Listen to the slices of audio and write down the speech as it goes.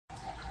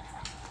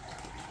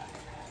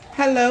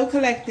Hello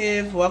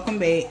collective, welcome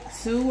back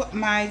to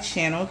my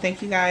channel.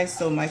 Thank you guys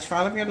so much for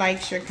all of your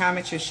likes, your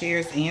comments, your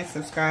shares, and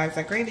subscribes.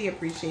 I greatly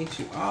appreciate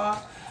you all.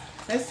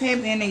 Let's tap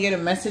in and get a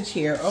message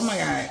here. Oh my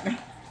god,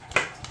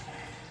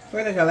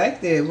 for the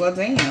collective. Well,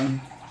 damn.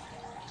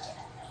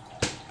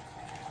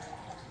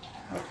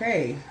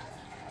 Okay,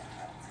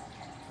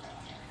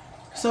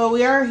 so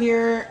we are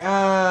here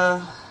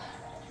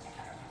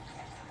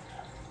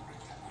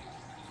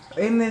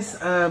in this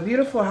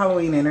beautiful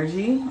Halloween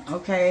energy.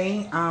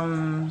 Okay,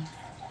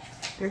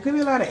 there could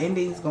be a lot of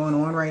endings going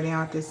on right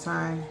now at this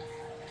time.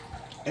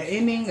 An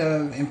ending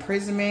of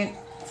imprisonment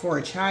for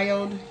a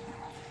child,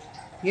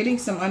 getting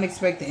some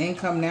unexpected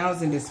income. Now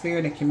is in despair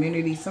in the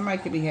community. Somebody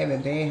could be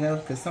having bad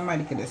health because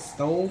somebody could have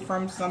stole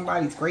from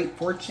somebody's great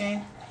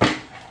fortune,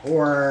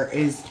 or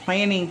is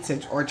planning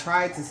to, or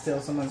tried to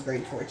steal someone's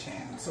great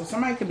fortune. So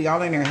somebody could be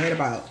all in their head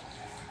about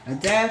a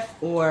death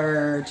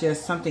or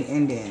just something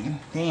ending.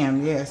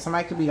 Damn, yeah.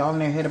 Somebody could be all in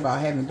their head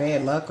about having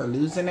bad luck or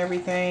losing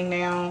everything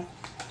now.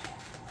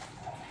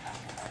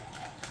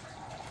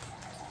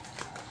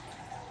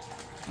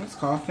 What's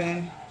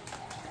coughing?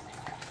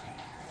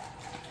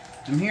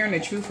 I'm hearing the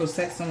truth will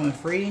set someone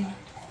free.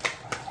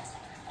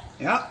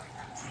 Yep.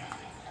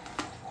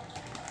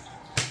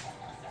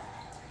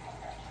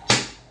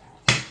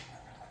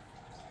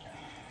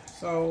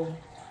 So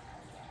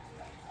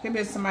could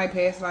be somebody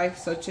past life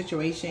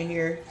situation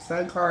here.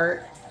 Sun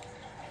card.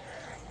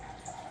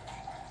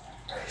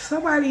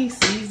 Somebody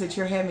sees that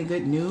you're having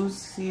good news.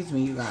 Excuse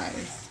me, you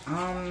guys.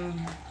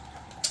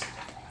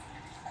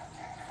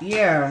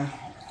 Yeah.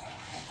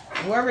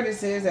 Whoever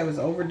this is that was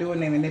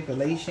overdoing their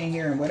manipulation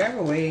here in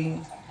whatever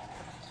way,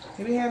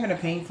 they be having a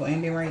painful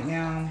ending right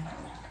now.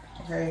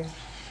 Okay.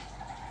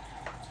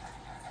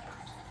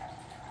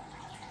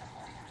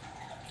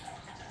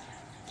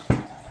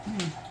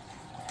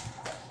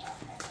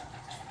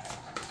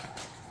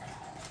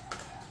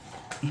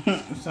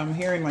 So I'm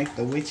hearing like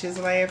the witches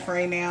laugh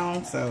right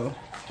now. So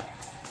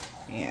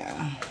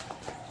yeah,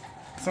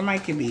 somebody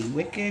could be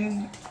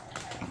Wiccan.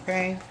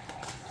 Okay.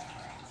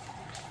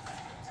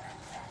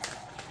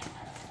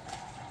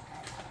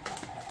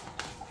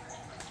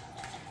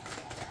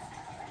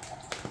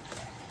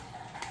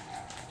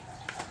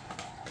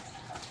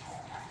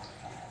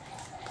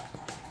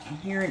 I'm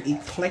hearing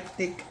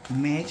eclectic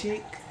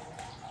magic.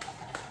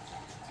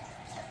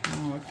 I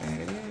don't know what that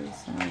is.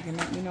 Somebody can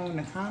let me know in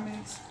the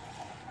comments.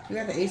 We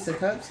got the Ace of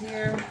Cups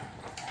here.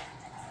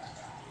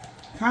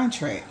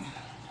 Contract.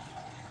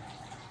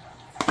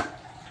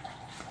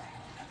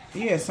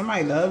 Yeah,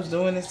 somebody loves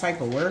doing this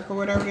type of work or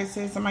whatever this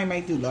is. Somebody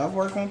might do love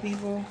work on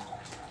people.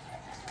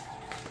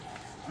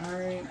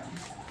 Alright.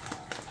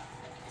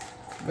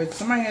 But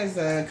somebody has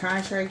a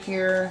contract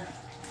here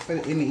for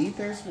in the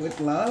ethers with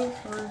love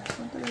or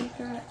something like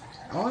that.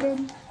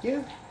 Autumn.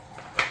 Yeah.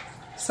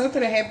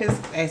 Something that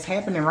is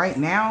happening right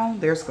now.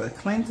 There's a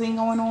cleansing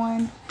going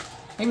on.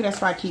 Maybe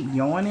that's why I keep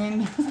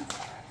yawning.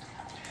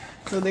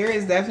 So there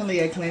is definitely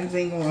a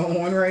cleansing going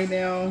on right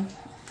now.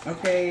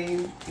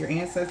 Okay, your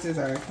ancestors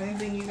are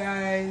cleansing you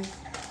guys.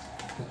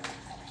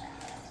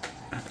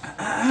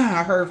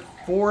 I heard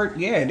Ford.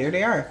 Yeah, there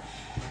they are.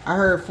 I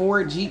heard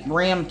Ford, Jeep,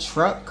 Ram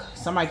truck.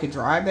 Somebody could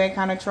drive that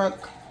kind of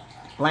truck.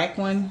 Black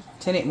one,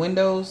 tinted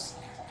windows.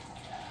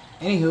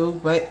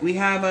 Anywho, but we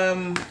have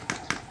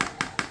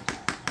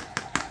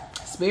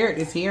Spirit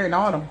is here in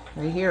autumn.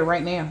 They're here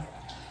right now.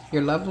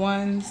 Your loved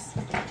ones.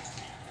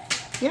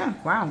 Yeah,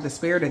 wow. The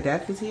spirit of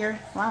death is here.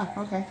 Wow,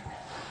 okay.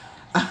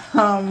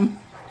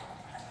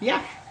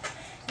 Yeah.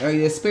 Or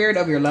the spirit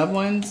of your loved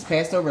ones,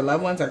 passed over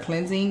loved ones are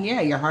cleansing.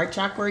 Yeah, your heart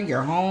chakra,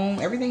 your home,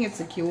 everything is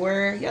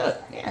secure. Yeah,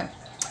 yeah.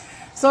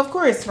 So, of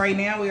course, right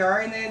now we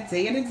are in the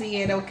Day of the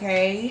Dead,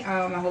 okay?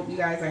 I hope you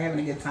guys are having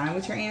a good time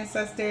with your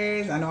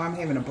ancestors. I know I'm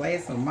having a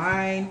blast with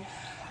mine.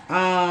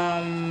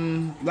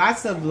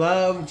 Lots of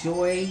love,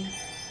 joy.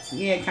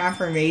 Yeah,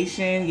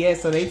 confirmation. Yeah,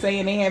 so they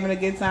saying they having a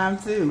good time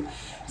too.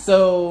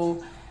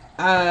 So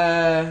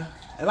a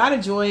lot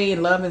of joy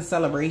and love and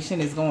celebration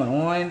is going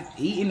on.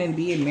 Eating and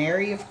being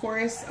merry, of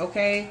course.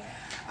 Okay.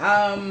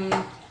 And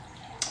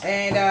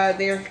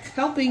they're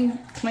helping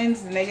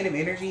cleanse the negative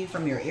energy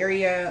from your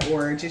area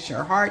or just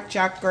your heart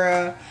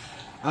chakra,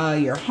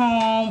 your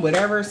home,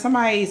 whatever.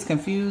 Somebody's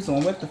confused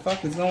on what the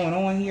fuck is going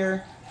on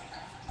here.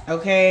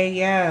 Okay,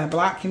 yeah.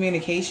 Block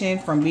communication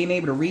from being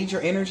able to read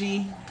your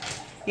energy.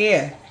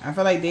 Yeah, I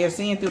feel like they're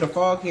seeing through the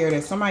fog here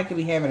that somebody could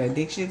be having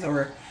addictions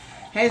or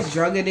has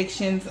drug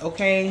addictions,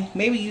 okay?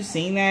 Maybe you've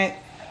seen that,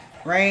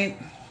 right?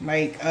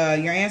 Like,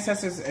 your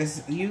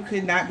ancestors, you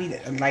could not be,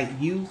 like,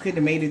 you could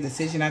have made a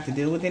decision not to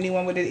deal with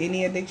anyone with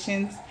any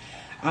addictions.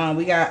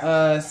 We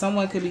got,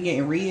 someone could be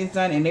getting readings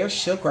done and they're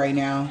shook right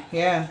now.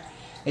 Yeah,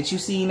 that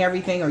you've seen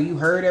everything or you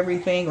heard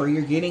everything or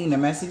you're getting the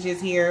messages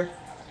here.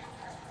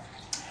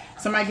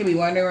 Somebody could be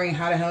wondering,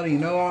 how the hell do you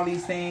know all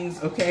these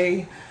things,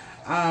 okay?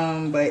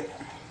 But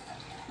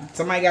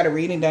somebody got a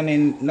reading done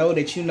and know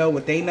that you know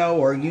what they know,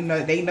 or you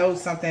know they know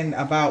something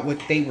about what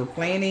they were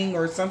planning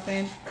or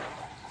something.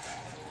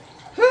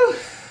 Whew.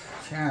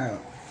 Child.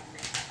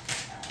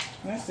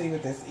 Let's see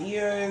what this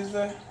is.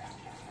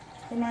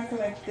 for my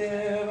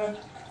collective.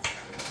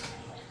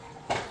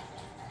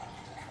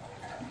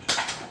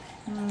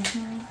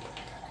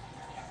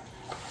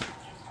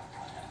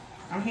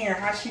 I'm hearing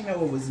how she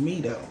know it was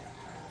me though.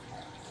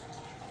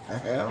 The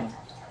hell?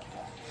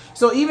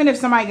 So even if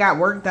somebody got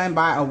work done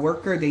by a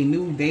worker, they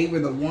knew they were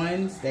the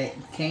ones that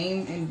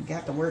came and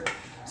got the work.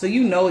 So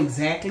you know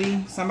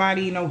exactly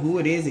somebody, you know who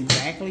it is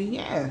exactly.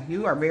 Yeah,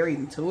 you are very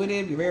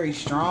intuitive. You're very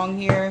strong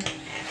here.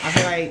 I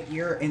feel like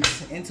your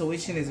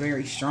intuition is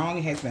very strong.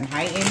 It has been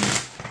heightened.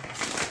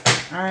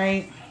 All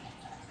right.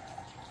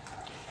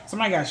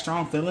 Somebody got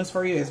strong feelings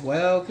for you as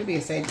well. Could be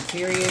a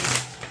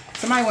Sagittarius.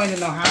 Somebody wanted to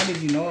know, how did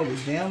you know it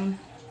was them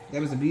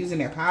that was abusing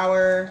their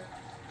power?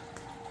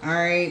 All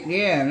right.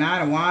 Yeah,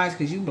 9 of Wands,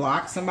 because you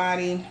blocked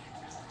somebody.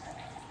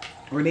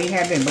 Or they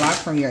have been blocked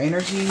from your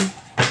energy.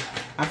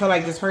 I feel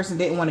like this person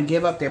didn't want to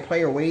give up their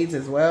player ways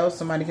as well.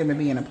 Somebody could be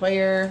being a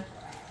player.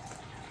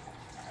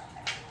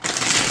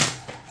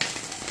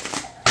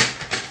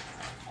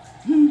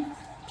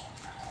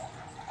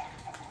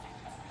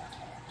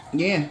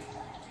 Yeah.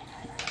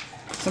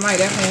 Somebody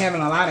definitely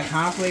having a lot of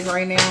conflict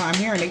right now. I'm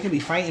hearing they could be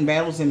fighting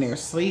battles in their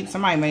sleep.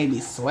 Somebody may be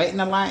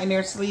sweating a lot in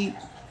their sleep.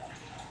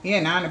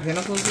 Yeah, 9 of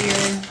Pentacles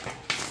here.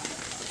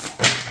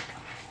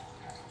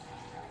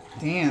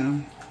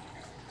 Damn.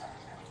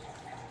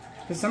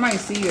 Because somebody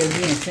see you as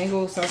being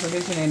single,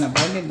 self-sufficient, and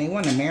abundant. They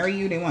want to marry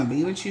you. They want to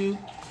be with you.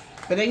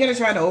 But they're going to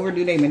try to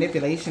overdo their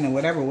manipulation in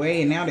whatever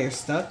way. And now they're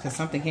stuck because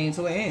something came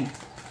to an end.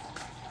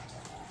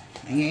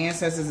 And your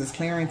ancestors is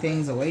clearing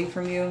things away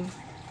from you.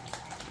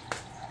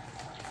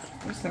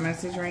 What's the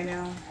message right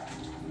now?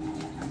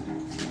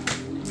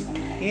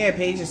 Yeah,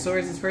 Page of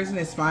Swords. This person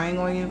is spying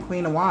on you.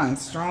 Queen of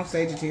Wands. Strong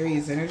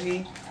Sagittarius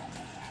energy.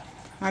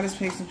 How does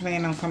person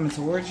plan on coming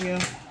towards you?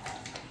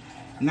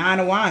 9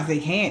 of Wands. They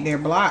can't. They're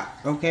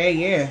blocked. Okay,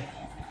 yeah.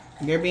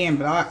 They're being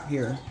blocked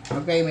here.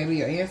 Okay, maybe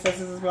your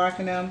ancestors is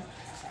blocking them.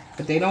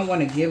 But they don't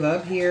want to give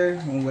up here.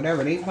 And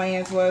whatever their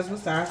plans was.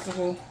 What's the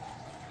obstacle?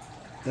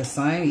 The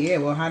Sun. Yeah,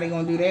 well, how they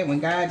going to do that when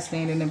God's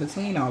standing in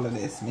between all of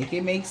this? Make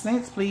it make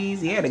sense,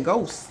 please. Yeah, the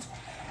Ghost.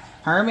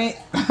 Hermit.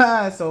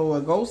 So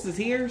a ghost is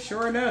here.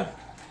 Sure enough.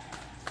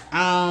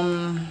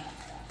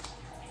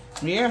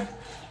 Yeah.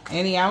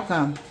 Any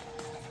outcome.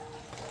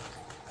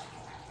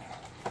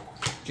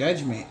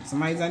 Judgment.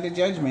 Somebody's under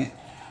judgment.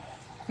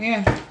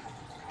 Yeah.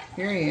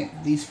 Period.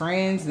 These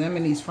friends, them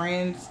and these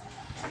friends.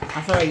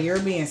 I feel like you're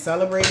being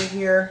celebrated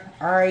here.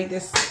 Alright,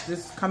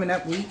 this coming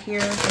up week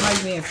here.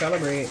 Somebody's being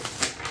celebrated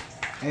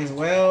as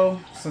well.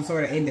 Some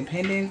sort of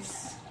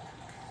independence.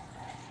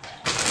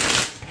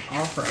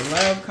 Offer of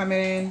love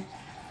coming in.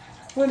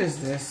 What is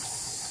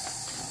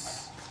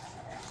this?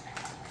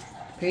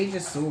 Page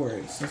of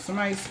Swords. So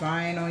somebody's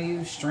spying on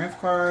you. Strength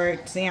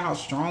card. Seeing how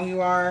strong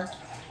you are.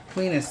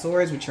 Queen of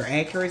Swords with your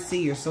accuracy.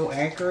 You're so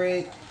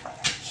accurate.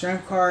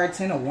 Strength card.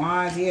 10 of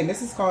Wands. Yeah, and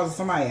this is causing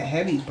somebody a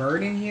heavy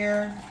burden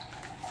here.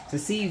 To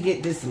see you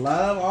get this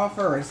love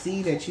offer or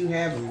see that you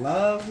have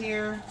love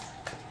here.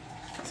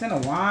 10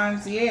 of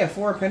Wands. Yeah,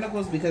 4 of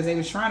Pentacles because they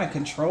was trying to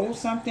control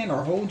something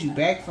or hold you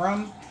back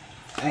from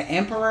an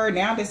Emperor.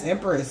 Now this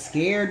Emperor is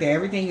scared that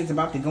everything is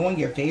about to go in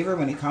your favor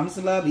when it comes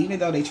to love, even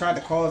though they tried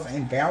to cause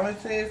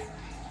imbalances.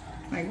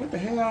 Like, what the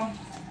hell?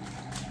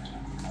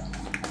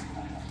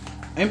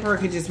 Emperor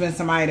could just been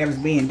somebody that was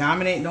being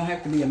dominant. Don't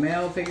have to be a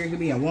male figure. It could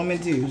be a woman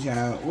too,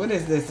 child. What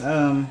is this?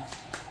 9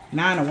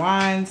 of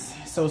Wands.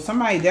 So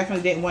somebody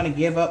definitely didn't want to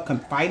give up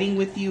fighting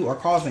with you or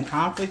causing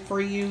conflict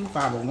for you.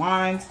 5 of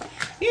Wands.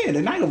 Yeah,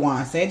 the Knight of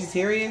Wands.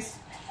 Sagittarius.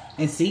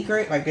 In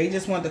secret. Like they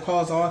just want to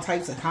cause all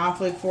types of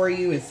conflict for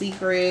you in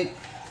secret.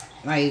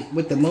 Like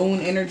with the moon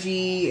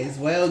energy as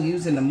well.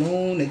 Using the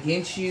moon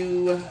against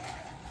you.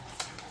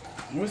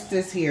 What's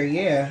this here?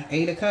 Yeah,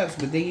 8 of Cups.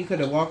 But then you could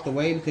have walked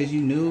away because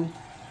you knew.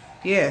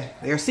 Yeah,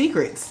 they're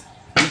secrets.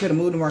 You could have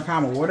moved to more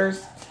calmer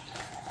waters.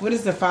 What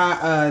is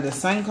the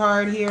Sun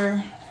card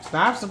here? The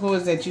obstacle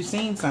is that you've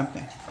seen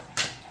something.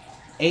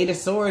 8 of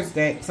Swords,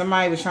 that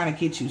somebody was trying to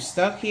get you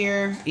stuck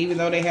here, even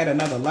though they had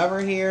another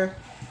lover here.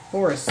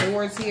 4 of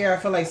Swords here. I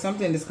feel like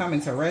something is coming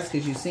to rest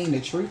because you've seen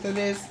the truth of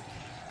this.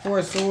 4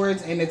 of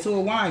Swords and the 2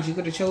 of Wands. You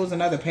could have chosen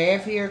another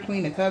path here.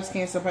 Queen of Cups,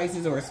 Cancer,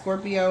 Pisces, or a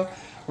Scorpio.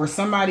 Where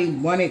somebody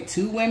wanted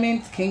 2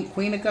 women.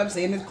 Queen of Cups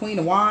and the Queen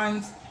of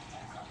Wands.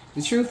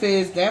 The truth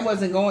is, that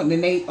wasn't going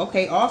to...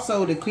 Okay,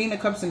 also, the Queen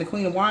of Cups and the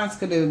Queen of Wands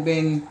could have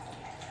been...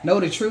 Know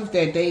the truth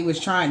that they was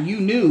trying...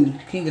 You knew,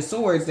 King of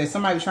Swords, that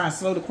somebody was trying to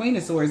slow the Queen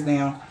of Swords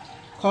down.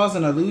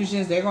 Causing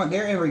illusions.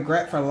 They're in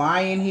regret for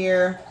lying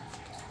here.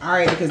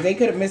 Alright, because they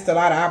could have missed a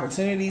lot of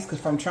opportunities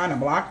from trying to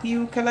block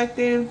you,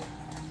 collective.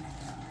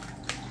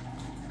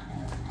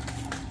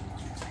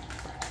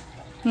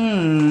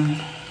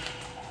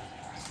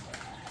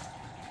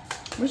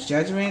 What's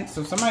Judgment?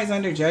 So somebody's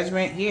under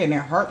judgment. Yeah, and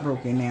they're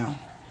heartbroken now.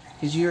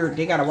 Because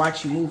they got to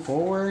watch you move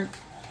forward.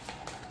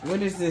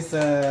 What is this?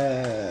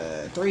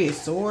 3 of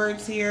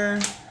Swords here.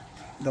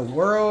 The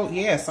World.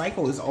 Yeah,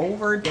 cycle is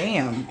over.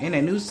 Damn. In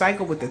a new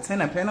cycle with the 10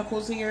 of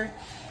Pentacles here.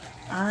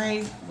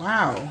 Alright.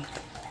 Wow.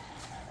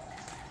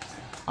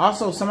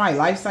 Also, somebody's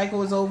life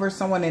cycle is over.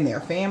 Someone in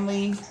their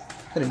family.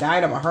 Could have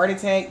died of a heart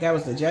attack. That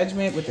was the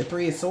Judgment with the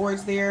 3 of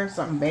Swords there.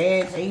 Something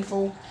bad,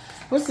 painful.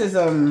 What's this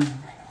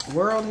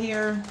world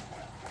here?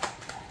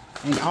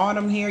 And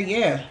autumn here.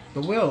 Yeah,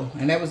 the Will.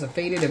 And that was a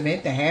fated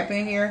event that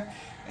happened here.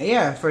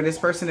 Yeah, for this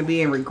person to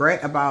be in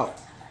regret about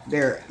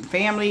their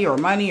family or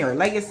money or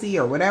legacy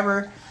or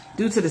whatever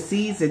due to the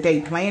seeds that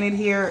they planted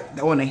here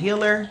on the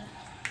Healer.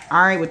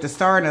 All right, with the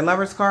Star and the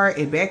Lover's card,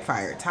 it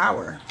backfired.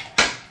 Tower.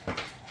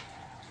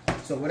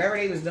 So whatever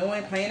they was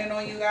doing, planning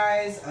on you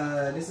guys,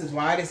 this is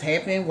why this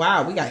happened.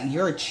 Wow, we got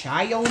your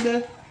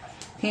child.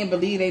 Can't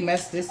believe they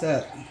messed this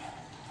up.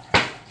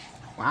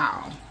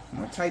 Wow,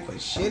 what type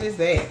of shit is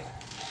that?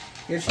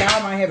 Your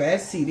child might have an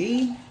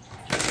STD.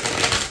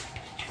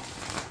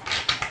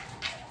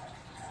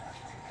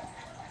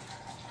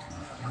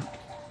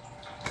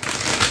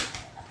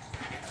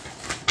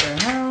 What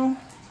the hell?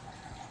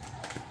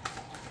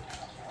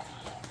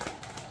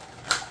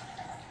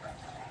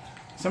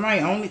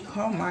 Somebody only,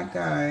 oh my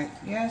God.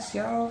 Yes,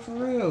 y'all, for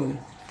real.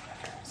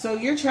 So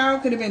your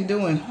child could have been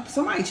doing,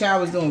 somebody's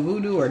child was doing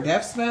voodoo or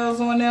death spells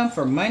on them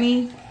for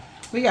money.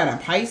 We got a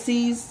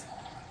Pisces.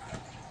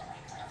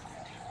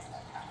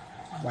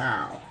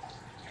 Wow.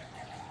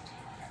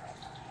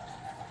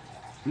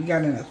 We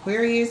got an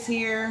Aquarius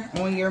here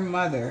on your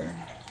mother.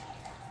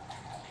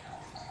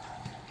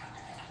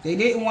 They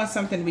didn't want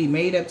something to be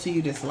made up to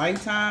you this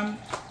lifetime.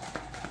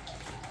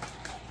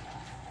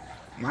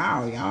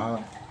 Wow,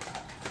 y'all.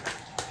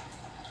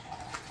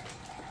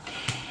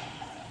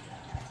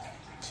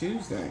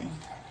 Tuesday.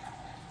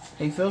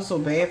 They feel so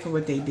bad for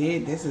what they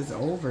did. This is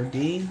over,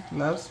 D.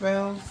 Love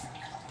spells.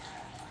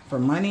 For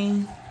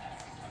money.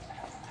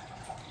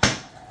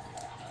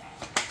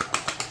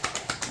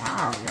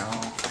 Wow,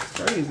 y'all. It's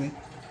crazy.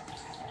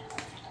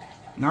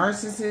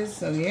 Narcissist.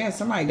 So, yeah,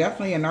 somebody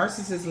definitely a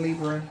narcissist,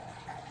 Libra.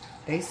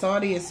 They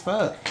salty as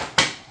fuck.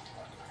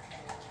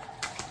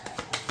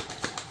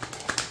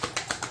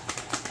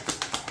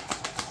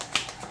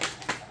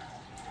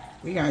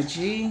 We got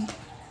G.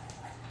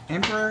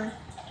 Emperor.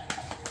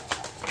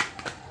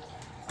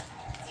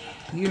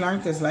 You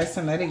learned this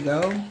lesson, let it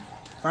go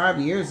 5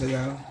 years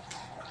ago.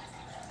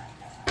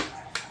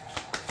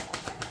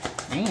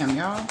 Damn,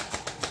 y'all.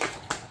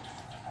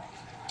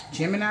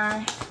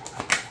 Gemini.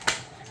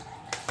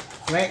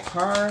 Black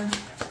card.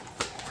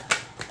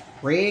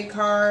 Red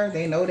card.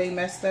 They know they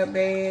messed up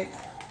bad.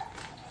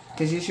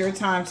 Because it's your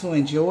time to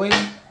enjoy.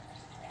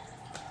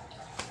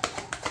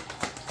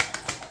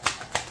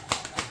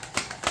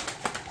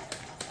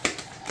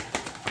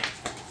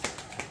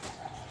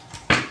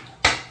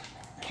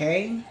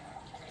 Okay.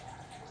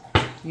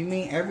 You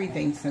mean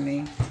everything to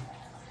me.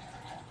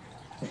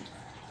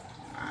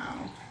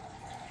 Wow.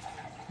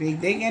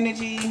 Big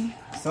energy.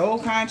 Soul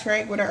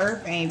contract with an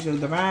Earth Angel.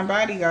 Divine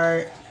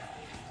Bodyguard.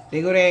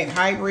 They go that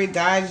hybrid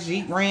Dodge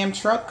Jeep Ram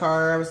truck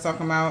car I was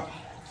talking about.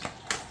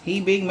 He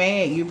big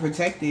mad. You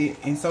protected.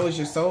 And so is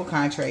your soul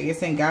contract.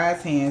 It's in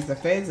God's hands. The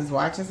feds is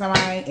watching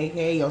somebody.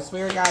 AKA your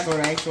spirit guides or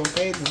the actual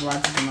feds is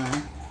watching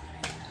somebody.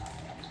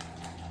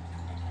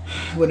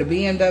 With a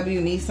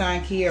BMW,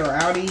 Nissan, Kia, or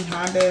Audi,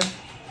 Honda.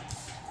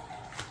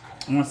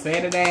 On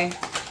Saturday.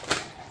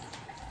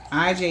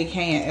 I, J,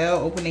 K, and L,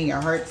 opening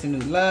your heart to new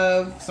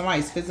love.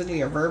 Somebody's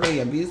physically or verbally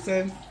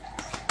abusive.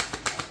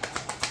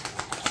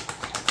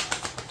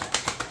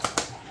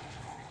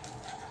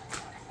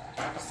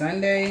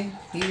 Sunday,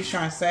 he was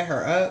trying to set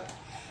her up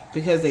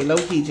because they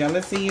low-key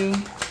jealous of you.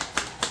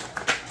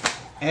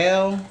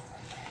 L,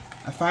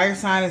 a fire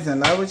sign is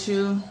in love with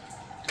you.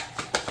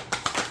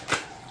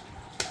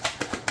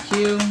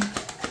 Q,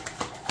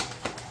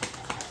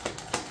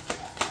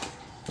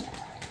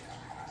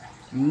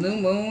 New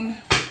Moon,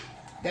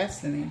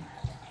 Destiny.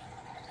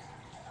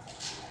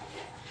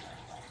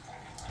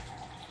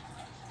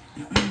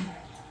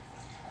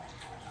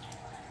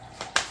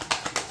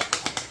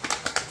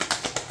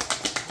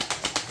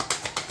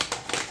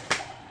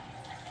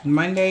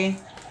 Monday,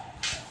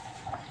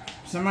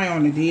 somebody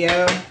on the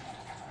DL,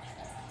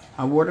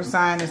 a water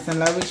sign that's in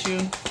love with you.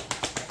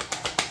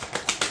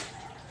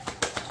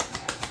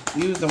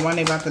 You's the one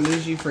they about to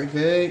lose you for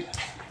good.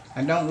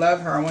 I don't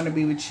love her. I want to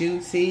be with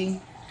you. See?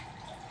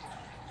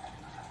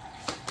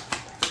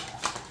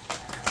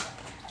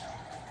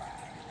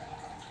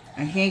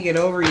 I can't get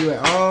over you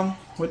at all.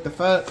 What the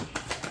fuck?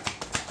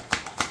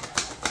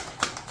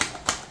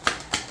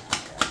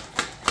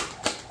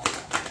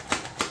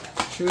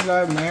 True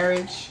love,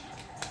 marriage,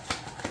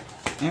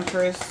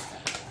 Empress.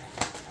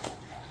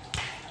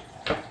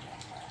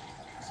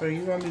 So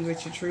you gonna be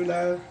with your true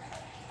love.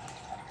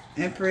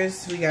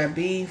 Empress, we got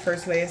B,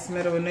 first, last,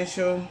 middle,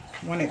 initial.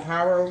 Wanted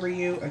power over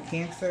you, a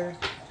Cancer.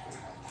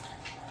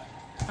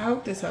 I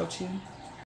hope this helped you.